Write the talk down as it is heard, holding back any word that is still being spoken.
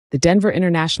The Denver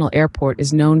International Airport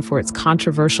is known for its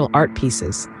controversial art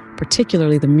pieces,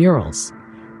 particularly the murals.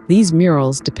 These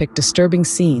murals depict disturbing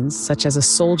scenes, such as a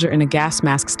soldier in a gas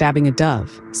mask stabbing a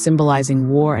dove, symbolizing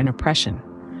war and oppression.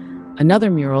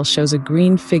 Another mural shows a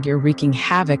green figure wreaking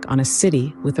havoc on a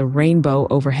city with a rainbow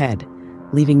overhead,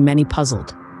 leaving many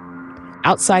puzzled.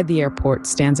 Outside the airport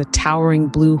stands a towering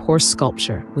blue horse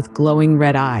sculpture with glowing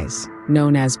red eyes,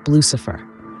 known as Blucifer.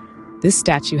 This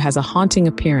statue has a haunting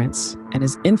appearance and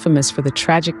is infamous for the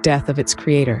tragic death of its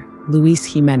creator,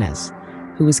 Luis Jimenez,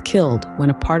 who was killed when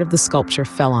a part of the sculpture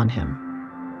fell on him.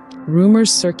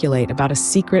 Rumors circulate about a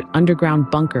secret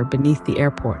underground bunker beneath the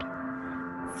airport.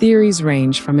 Theories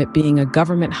range from it being a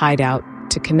government hideout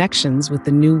to connections with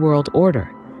the New World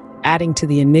Order, adding to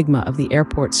the enigma of the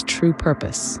airport's true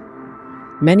purpose.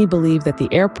 Many believe that the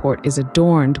airport is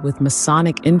adorned with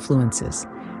Masonic influences,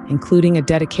 including a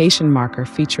dedication marker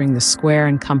featuring the square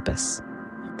and compass.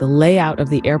 The layout of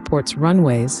the airport's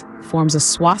runways forms a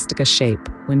swastika shape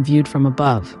when viewed from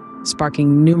above,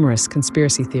 sparking numerous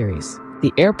conspiracy theories.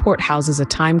 The airport houses a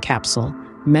time capsule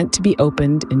meant to be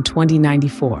opened in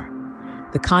 2094.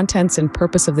 The contents and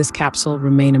purpose of this capsule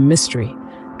remain a mystery,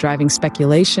 driving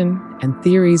speculation and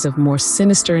theories of more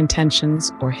sinister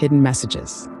intentions or hidden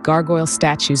messages. Gargoyle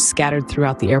statues scattered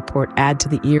throughout the airport add to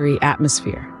the eerie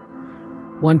atmosphere.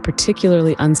 One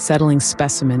particularly unsettling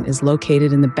specimen is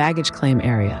located in the baggage claim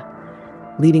area,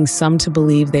 leading some to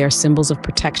believe they are symbols of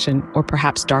protection or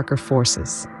perhaps darker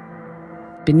forces.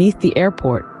 Beneath the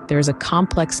airport, there is a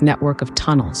complex network of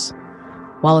tunnels.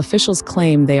 While officials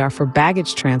claim they are for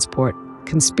baggage transport,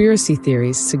 conspiracy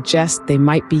theories suggest they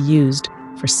might be used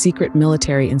for secret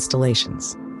military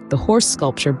installations. The horse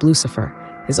sculpture Blucifer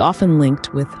is often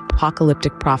linked with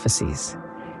apocalyptic prophecies.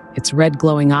 Its red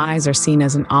glowing eyes are seen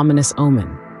as an ominous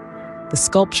omen. The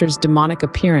sculpture's demonic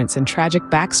appearance and tragic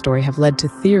backstory have led to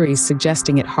theories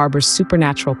suggesting it harbors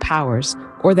supernatural powers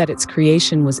or that its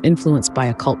creation was influenced by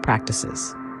occult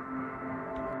practices.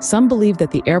 Some believe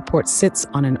that the airport sits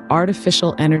on an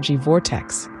artificial energy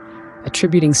vortex,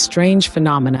 attributing strange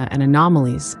phenomena and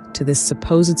anomalies to this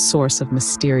supposed source of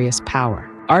mysterious power.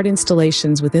 Art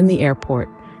installations within the airport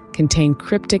contain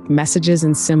cryptic messages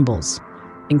and symbols,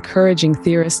 encouraging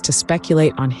theorists to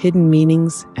speculate on hidden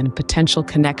meanings and potential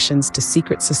connections to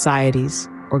secret societies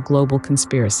or global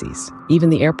conspiracies. Even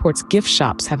the airport's gift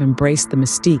shops have embraced the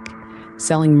mystique,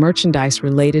 selling merchandise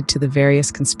related to the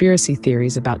various conspiracy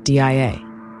theories about DIA.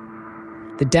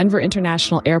 The Denver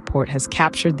International Airport has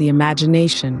captured the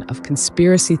imagination of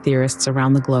conspiracy theorists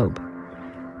around the globe.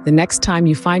 The next time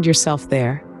you find yourself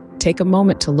there, take a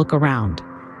moment to look around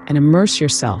and immerse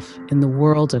yourself in the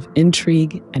world of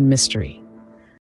intrigue and mystery.